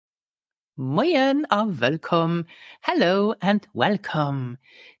Moin and welcome. Hello and welcome.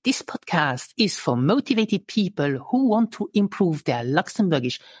 This podcast is for motivated people who want to improve their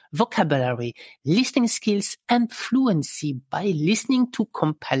Luxembourgish vocabulary, listening skills, and fluency by listening to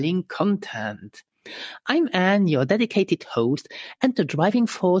compelling content. I'm Anne, your dedicated host and the driving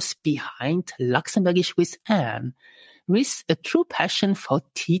force behind Luxembourgish with Anne, with a true passion for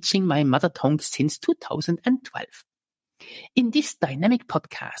teaching my mother tongue since 2012. In this dynamic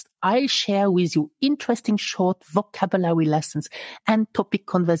podcast, I'll share with you interesting short vocabulary lessons and topic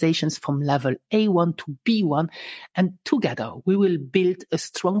conversations from level A1 to B1, and together we will build a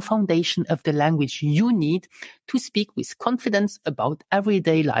strong foundation of the language you need to speak with confidence about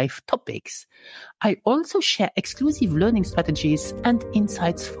everyday life topics. I also share exclusive learning strategies and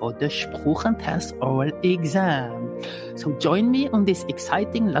insights for the Sprachentest oral exam. So join me on this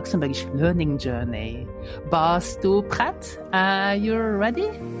exciting Luxembourgish learning journey. Bist du prêt? Are you ready?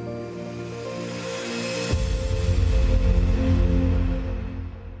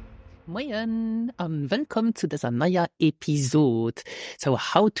 Moin and welcome to this another episode. So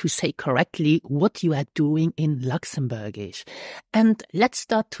how to say correctly what you are doing in Luxembourgish. And let's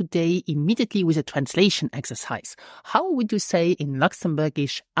start today immediately with a translation exercise. How would you say in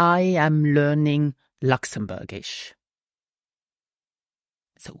Luxembourgish, I am learning Luxembourgish?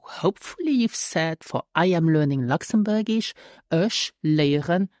 So hopefully you've said for I am learning Luxembourgish, ich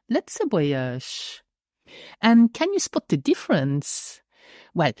léieren Lëtzebuergesch. And can you spot the difference?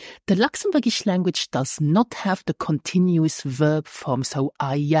 Well, the Luxembourgish language does not have the continuous verb form, so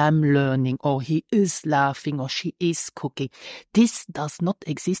I am learning, or he is laughing, or she is cooking. This does not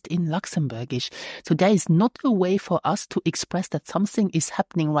exist in Luxembourgish. So there is not a way for us to express that something is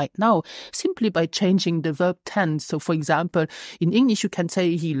happening right now, simply by changing the verb tense. So for example, in English you can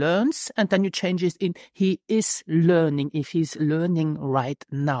say he learns, and then you change it in he is learning, if he's learning right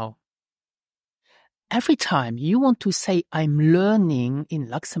now. Every time you want to say I'm learning in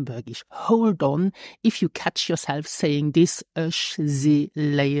Luxembourgish, hold on if you catch yourself saying this, ich sie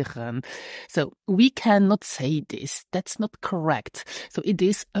léieren. So we cannot say this. That's not correct. So it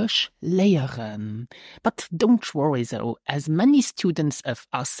is ich léieren. But don't worry though, as many students of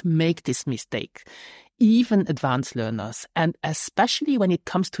us make this mistake. Even advanced learners, and especially when it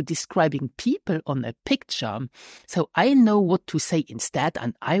comes to describing people on a picture. So I know what to say instead,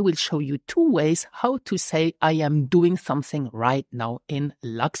 and I will show you two ways how to say I am doing something right now in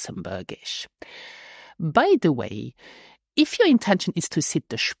Luxembourgish. By the way, if your intention is to sit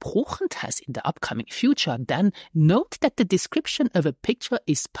the Sprachentest in the upcoming future, then note that the description of a picture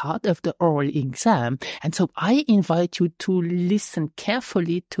is part of the oral exam. And so I invite you to listen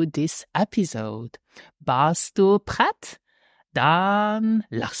carefully to this episode. Bist du prêt? Dann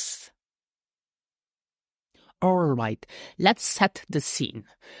lass. All right, let's set the scene.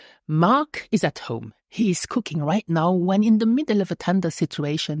 Mark is at home. He is cooking right now when in the middle of a tender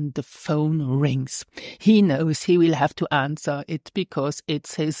situation, the phone rings. He knows he will have to answer it because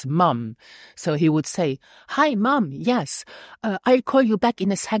it's his mum. So he would say, "Hi, Mum. Yes, I'll call you back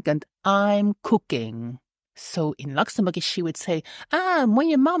in a second. I'm cooking." So in Luxembourgish she would say,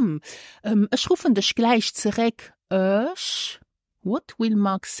 moin Mum, ich rufe dich gleich zurück. What will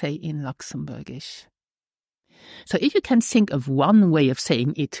Mark say in Luxembourgish? So if you can think of one way of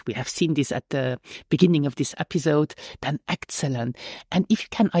saying it, we have seen this at the beginning of this episode, then excellent. And if you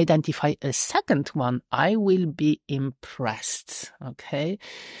can identify a second one, I will be impressed. Okay.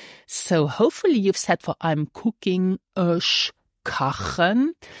 So hopefully you've said for I'm cooking, ich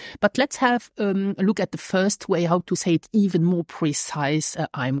kochen. But let's have a look at the first way, how to say it even more precise,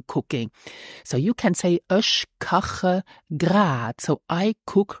 I'm cooking. So you can say ich koche grad. So I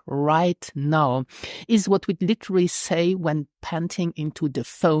cook right now is what we literally say when panting into the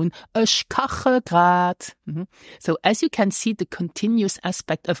phone. Ich koche grad. So as you can see, the continuous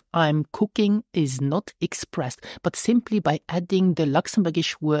aspect of I'm cooking is not expressed, but simply by adding the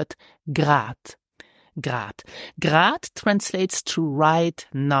Luxembourgish word grad. Grad. Grad translates to right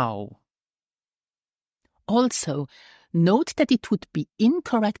now. Also, note that it would be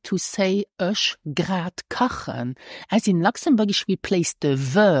incorrect to say ich grad kochen, as in Luxembourgish we place the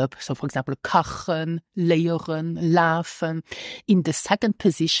verb, so for example kochen, léieren, laufen, in the second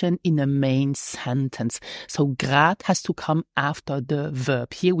position in a main sentence. So grad has to come after the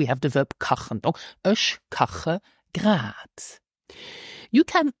verb. Here we have the verb kochen. Donc, ich koche grad. You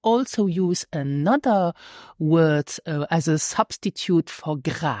can also use another word as a substitute for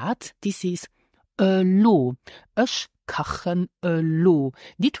grad. This is lo. Ich kochen lo.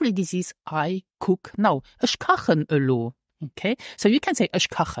 Literally, this is I cook now. Ich kochen lo. Okay, so you can say ich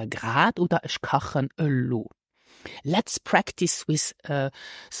koche grad oder ich kochen lo. Let's practice with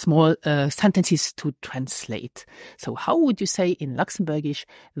small sentences to translate. So how would you say in Luxembourgish,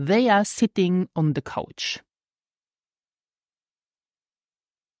 they are sitting on the couch?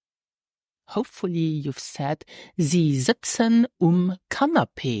 Hopefully you've said, sie sitzen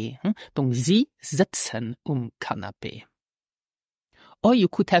Kanapee. Donc, sie sitzen Kanapee. Or you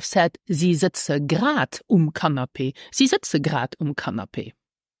could have said, sie sitze grad Kanapee. Sie sitze grad Kanapee.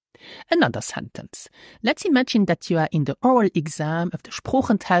 Another sentence. Let's imagine that you are in the oral exam of the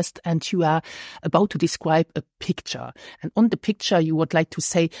Sprachentest and you are about to describe a picture. And on the picture you would like to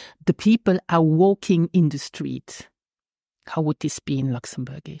say, the people are walking in the street. How would this be in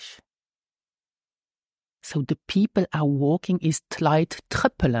Luxembourgish? So the people are walking is tleit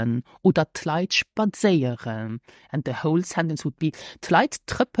trippelen oder tleit spazieren. And the whole sentence would be tleit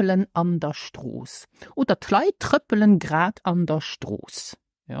trippelen an der Straße oder tleit trippelen grad an der Straße.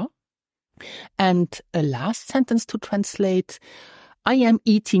 Yeah? And a last sentence to translate, I am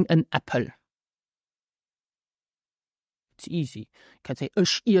eating an apple. It's easy. You can say,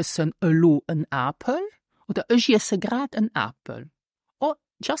 ich esse an apple oder ich esse grad an apple. Or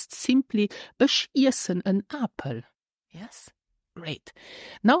just simply, ich esse an apple. Yes? Great.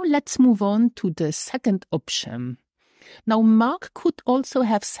 Now let's move on to the second option. Now Mark could also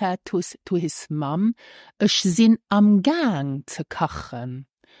have said to his mom, ich sinn am Gang zu kochen.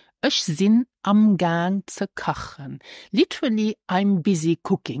 Ich sinn am Gang zu kochen. Literally, I'm busy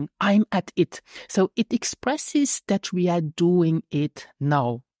cooking. I'm at it. So it expresses that we are doing it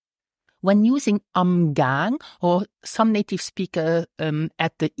now. When using am Gang, or some native speaker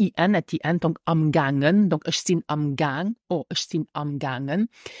at the en at the end, donc am Gangen, donc ich sinn am Gang, or ich sinn am Gangen,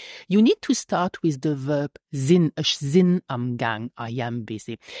 you need to start with the verb sinn, ich sinn am Gang, I am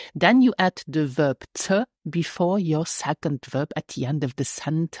busy. Then you add the verb zu before your second verb at the end of the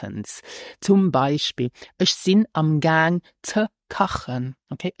sentence. Zum Beispiel, ich sinn am Gang zu kochen.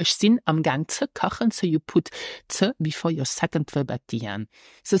 Okay, ich sinn am Gang zu kochen, so you put zu before your second verb at the end.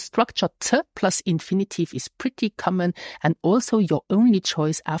 The structure zu plus infinitive is pretty common and also your only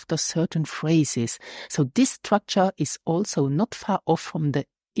choice after certain phrases. So this structure is also not far off from the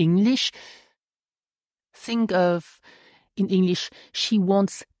English. Think of, in English, she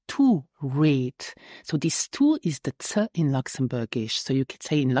wants to read. So this to is the zu in Luxembourgish. So you could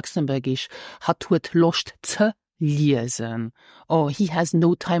say in Luxembourgish, hat huet Lust zu lesen. Or he has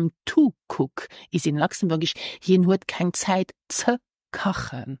no time to cook. Is in Luxembourgish, hier huet kein Zeit zu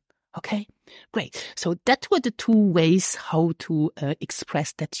kochen. Okay, great. So that were the two ways how to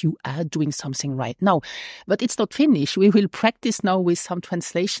express that you are doing something right now. But it's not finished. We will practice now with some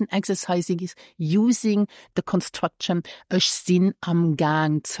translation exercises using the construction ich sinn am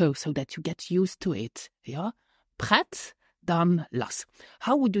Gang zu, so that you get used to it. Ja? Prêt? Dann lass.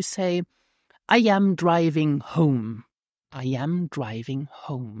 How would you say, I am driving home? I am driving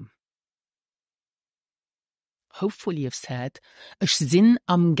home. Hopefully you've said, ich sinn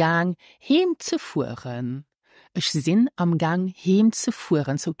am Gang heimzufuhren. Ich sinn am Gang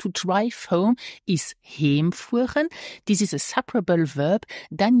heimzufuhren. So to drive home is heimfuhren. This is a separable verb.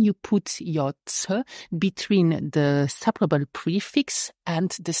 Then you put your zu between the separable prefix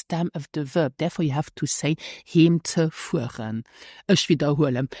and the stem of the verb. Therefore you have to say heimzufuhren. Ich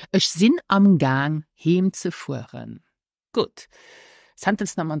wiederhole. Ich sinn am Gang heimzufuhren. Good.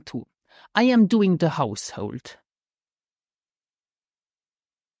 Sentence number 2. I am doing the household.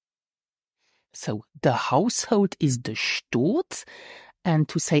 So the household is the Stut, and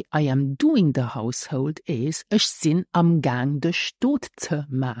to say I am doing the household is ich sinn am Gang de Stut zu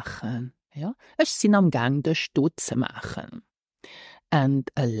machen. Ja? Ich sinn am Gang de Stut zu machen.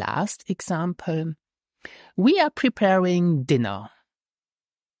 And a last example, we are preparing dinner.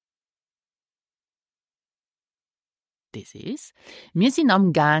 This is, wir sind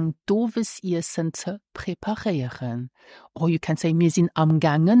am Gang, doves Essen zu präparieren. Or you can say, wir sind am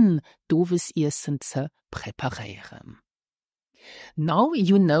Gangen, doves Essen zu präparieren. Now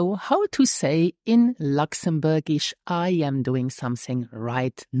you know how to say in Luxembourgish, I am doing something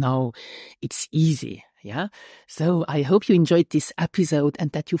right now. It's easy, yeah? So I hope you enjoyed this episode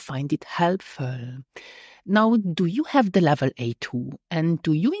and that you find it helpful. Now, do you have the level A2 and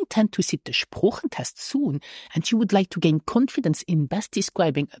do you intend to sit the Sprachentest soon and you would like to gain confidence in best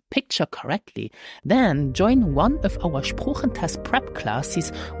describing a picture correctly? Then join one of our Sprachentest prep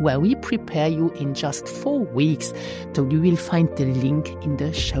classes where we prepare you in just 4 weeks. So you will find the link in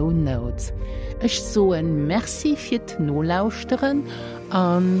the show notes. Ich so ein Merci für das Nolauscheren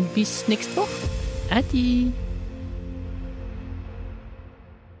und bis nächste Woche. Adi!